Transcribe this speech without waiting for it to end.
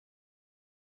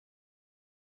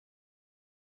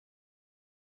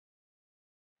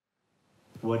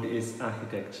What is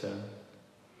architecture?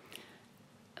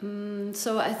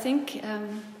 So I think,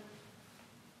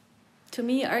 to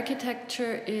me,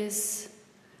 architecture is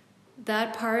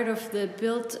that part of the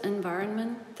built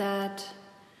environment that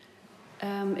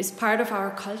is part of our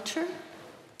culture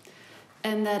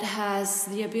and that has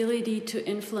the ability to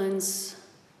influence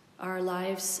our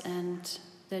lives and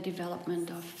the development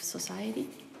of society.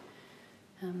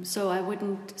 So I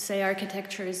wouldn't say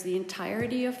architecture is the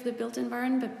entirety of the built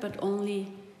environment, but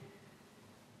only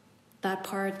that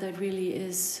part that really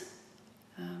is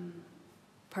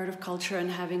part of culture and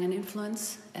having an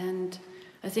influence. And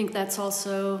I think that's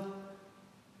also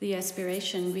the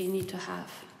aspiration we need to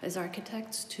have as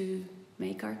architects to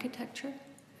make architecture.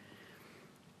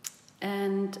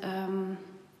 And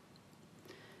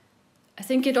I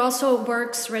think it also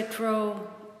works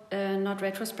not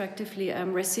retrospectively,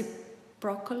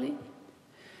 reciprocally.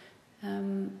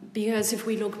 Because if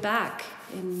we look back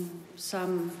in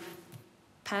some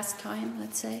past time,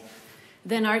 let's say,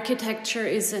 then architecture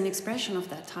is an expression of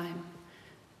that time.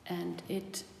 And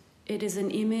it is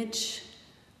an image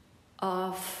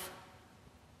of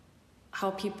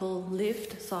how people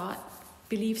lived, thought,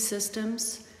 belief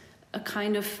systems, a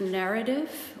kind of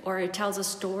narrative, or it tells a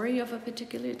story of a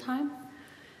particular time.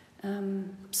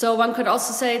 So one could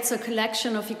also say it's a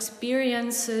collection of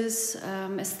experiences,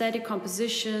 aesthetic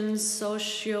compositions,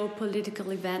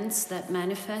 socio-political events that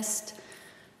manifest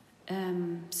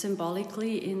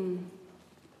symbolically in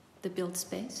the built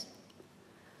space.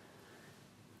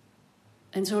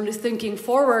 And so thinking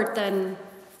forward then,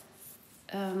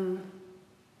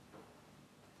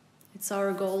 it's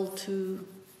our goal to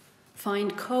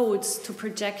find codes to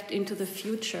project into the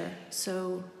future.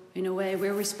 So in a way,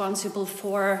 we're responsible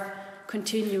for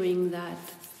continuing that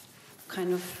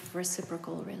kind of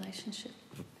reciprocal relationship.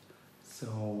 So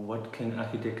what can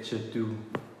architecture do?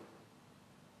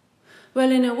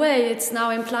 Well, in a way, it's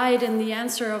now implied in the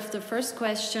answer of the first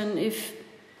question.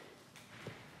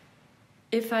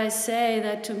 If I say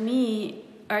that to me,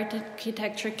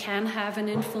 architecture can have an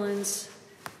influence,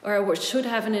 or should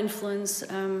have an influence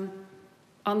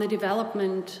on the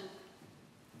development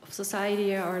of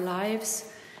society or our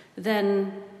lives,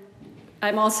 then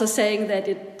I'm also saying that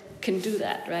it can do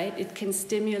that, right? It can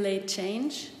stimulate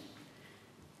change,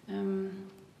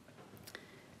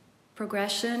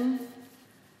 progression,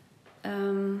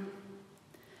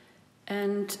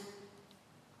 and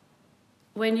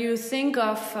when you think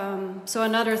of, so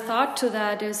another thought to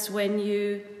that is when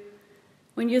you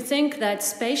think that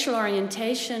spatial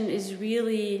orientation is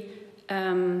really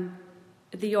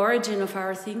the origin of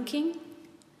our thinking,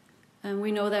 and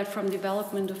we know that from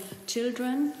development of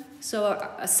children, so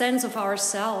a sense of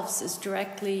ourselves is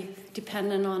directly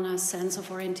dependent on a sense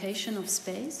of orientation of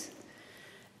space.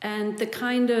 And the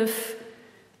kind of,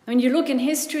 when you look in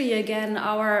history again,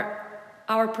 our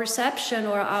perception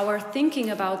or our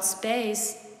thinking about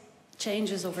space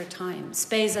changes over time.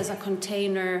 Space as a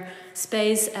container,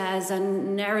 space as a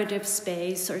narrative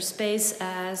space, or space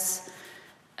as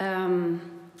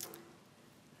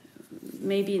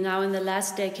maybe now in the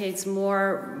last decades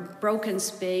more broken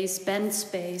space, bent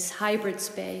space, hybrid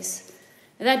space.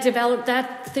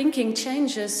 That thinking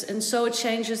changes, and so it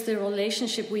changes the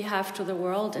relationship we have to the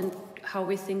world and how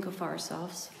we think of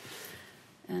ourselves.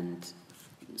 And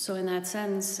so in that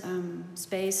sense,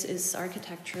 space is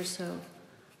architecture, so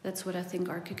that's what I think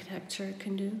architecture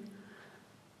can do.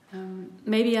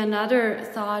 Maybe another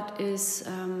thought is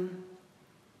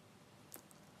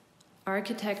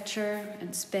architecture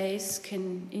and space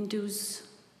can induce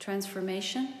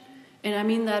transformation. And I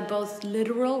mean that both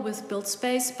literal with built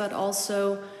space, but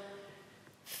also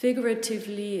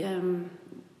figuratively,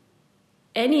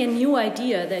 any new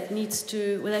idea that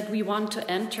we want to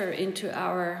enter into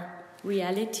our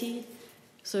reality,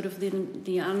 sort of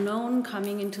the unknown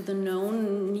coming into the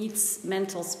known, needs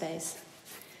mental space.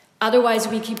 Otherwise,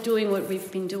 we keep doing what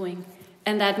we've been doing.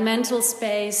 And that mental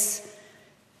space,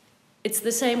 it's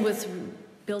the same with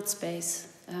built space.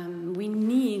 We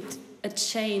need a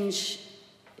change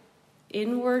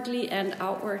inwardly and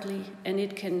outwardly, and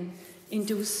it can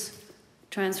induce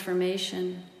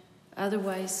transformation.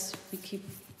 Otherwise, we keep,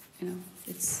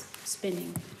 it's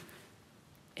spinning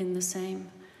in the same.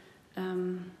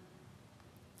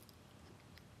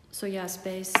 So yeah,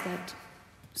 space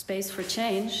for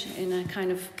change in a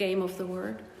kind of game of the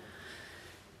word.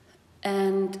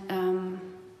 And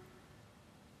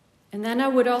then I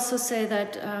would also say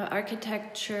that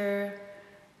architecture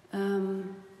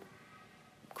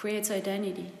creates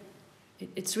identity.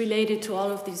 It's related to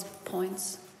all of these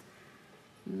points.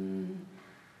 And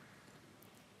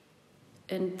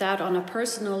that on a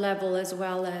personal level as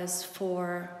well as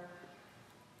for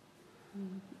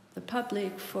the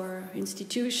public, for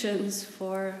institutions,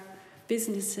 for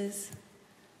businesses.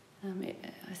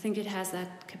 I think it has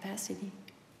that capacity.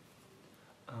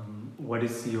 What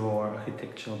is your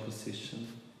architectural position?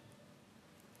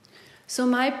 So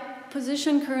my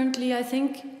position currently, I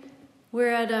think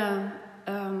we're at a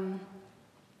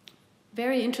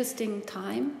very interesting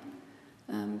time.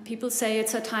 People say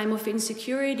it's a time of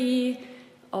insecurity,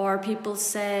 or people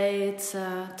say it's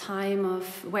a time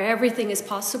of where everything is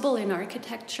possible in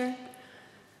architecture.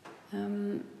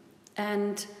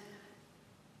 And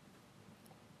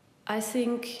I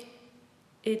think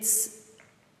it's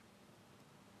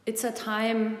a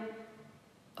time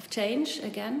of change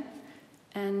again,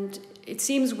 and it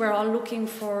seems we're all looking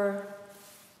for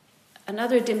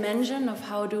another dimension of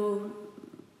how to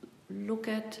look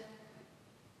at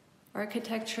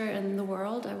architecture and the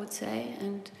world, I would say,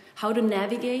 and how to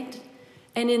navigate.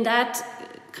 And in that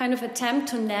kind of attempt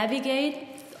to navigate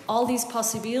all these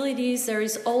possibilities, there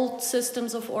is old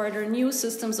systems of order, new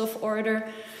systems of order,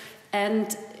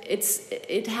 and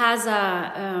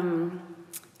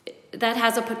that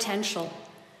has a potential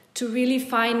to really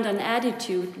find an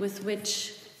attitude with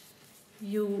which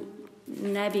you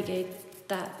navigate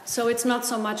that. So it's not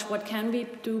so much what can we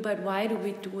do, but why do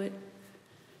we do it,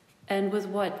 and with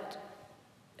what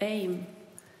aim.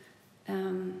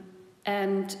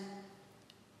 And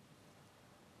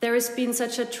there has been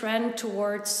such a trend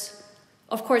towards,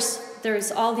 of course, there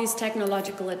is all these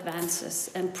technological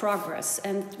advances and progress,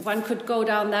 and one could go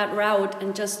down that route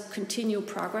and just continue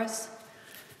progress.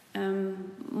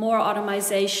 More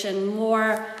automation,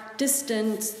 more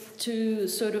distance to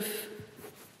sort of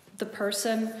the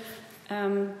person.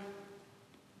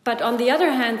 But on the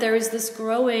other hand, there is this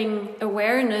growing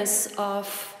awareness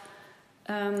of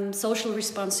social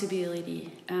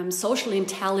responsibility, social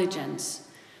intelligence,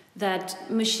 that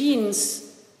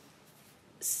machines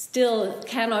still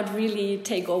cannot really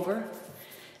take over.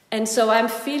 And so I'm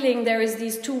feeling there is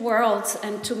these two worlds,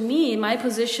 and to me, my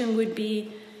position would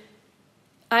be,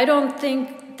 I don't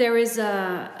think there is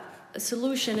a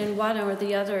solution in one or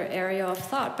the other area of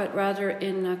thought, but rather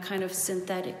in a kind of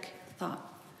synthetic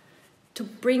thought, to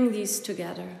bring these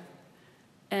together.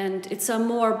 And it's a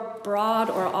more broad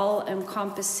or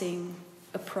all-encompassing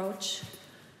approach.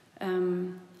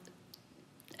 And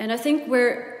I think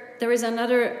there is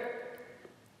another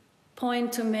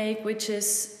point to make, which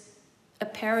is a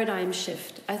paradigm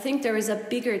shift. I think there is a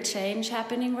bigger change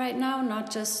happening right now, not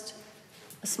just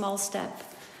a small step.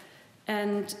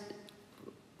 And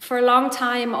for a long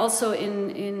time, also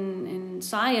in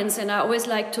science, and I always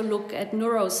like to look at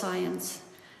neuroscience,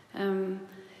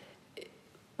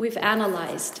 we've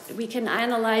analyzed. We can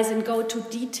analyze and go to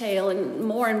detail and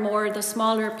more the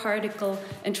smaller particle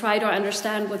and try to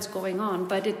understand what's going on,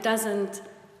 but it doesn't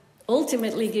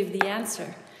ultimately give the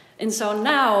answer. And so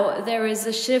now there is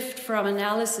a shift from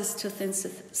analysis to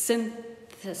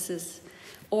synthesis,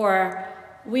 or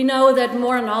we know that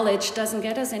more knowledge doesn't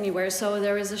get us anywhere, so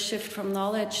there is a shift from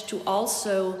knowledge to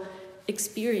also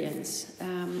experience,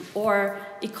 or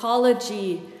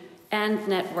ecology and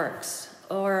networks,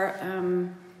 or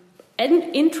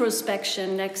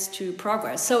introspection next to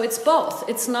progress. So it's both.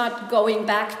 It's not going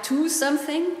back to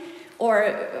something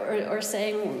or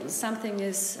saying something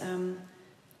is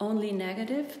only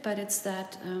negative, but it's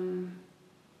that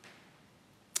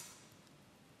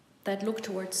look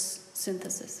towards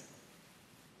synthesis.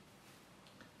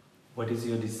 What is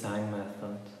your design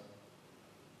method?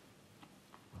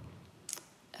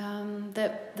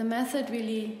 The method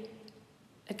really,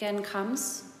 again,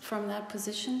 comes from that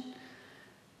position.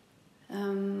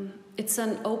 It's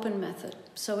an open method,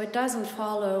 so it doesn't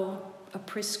follow a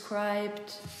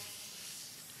prescribed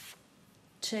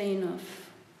chain of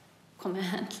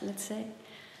command, let's say.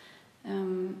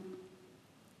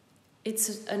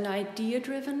 It's an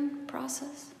idea-driven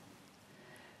process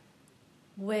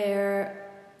where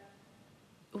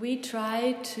we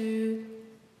try to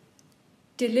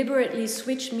deliberately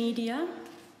switch media,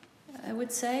 I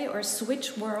would say, or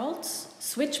switch worlds,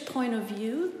 switch point of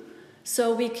view,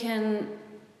 so we can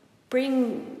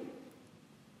bring,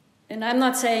 and I'm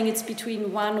not saying it's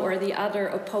between one or the other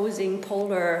opposing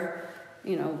polar,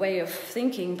 way of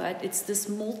thinking, but it's this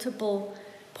multiple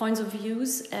points of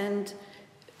views and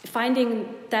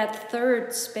finding that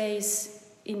third space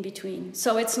in between.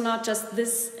 So it's not just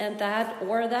this and that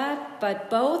or that, but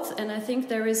both. And I think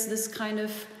there is this kind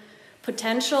of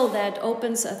potential that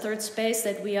opens a third space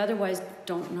that we otherwise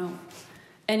don't know.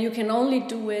 And you can only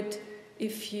do it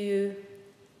if you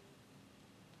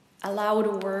allow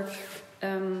to work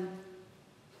in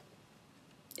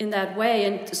that way.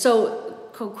 And so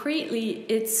concretely,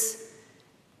 it's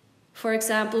for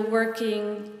example,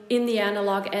 working in the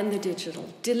analog and the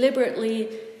digital, deliberately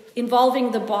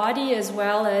involving the body as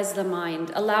well as the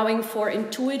mind, allowing for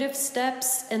intuitive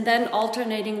steps and then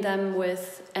alternating them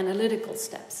with analytical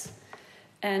steps.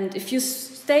 And if you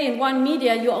stay in one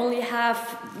media, you only have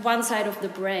one side of the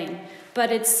brain,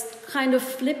 but it's kind of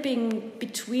flipping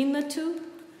between the two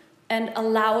and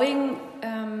allowing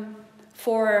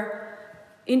for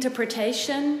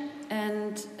interpretation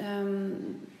and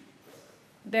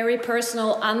very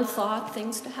personal, unthought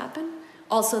things to happen.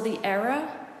 Also the era.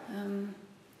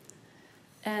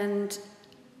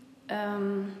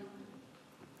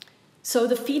 So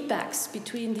the feedbacks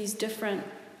between these different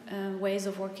ways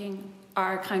of working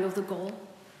are kind of the goal,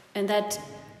 and that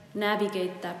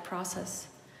navigate that process.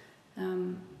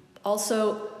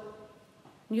 Also,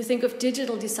 when you think of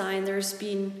digital design, there's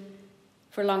been,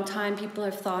 for a long time, people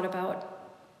have thought about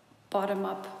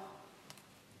bottom-up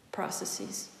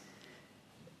processes.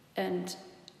 And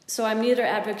so I'm neither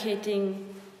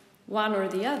advocating one or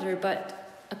the other,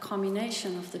 but a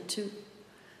combination of the two.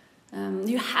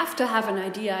 You have to have an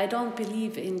idea. I don't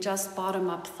believe in just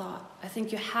bottom-up thought. I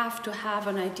think you have to have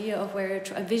an idea of where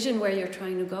you're a vision where you're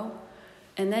trying to go.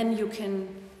 And then you can,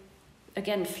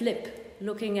 again, flip,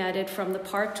 looking at it from the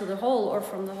part to the whole or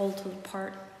from the whole to the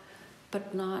part,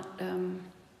 but not,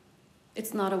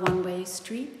 it's not a one-way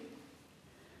street.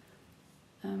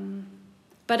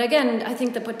 But again, I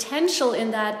think the potential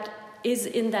in that is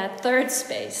in that third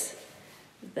space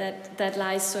that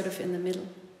lies sort of in the middle.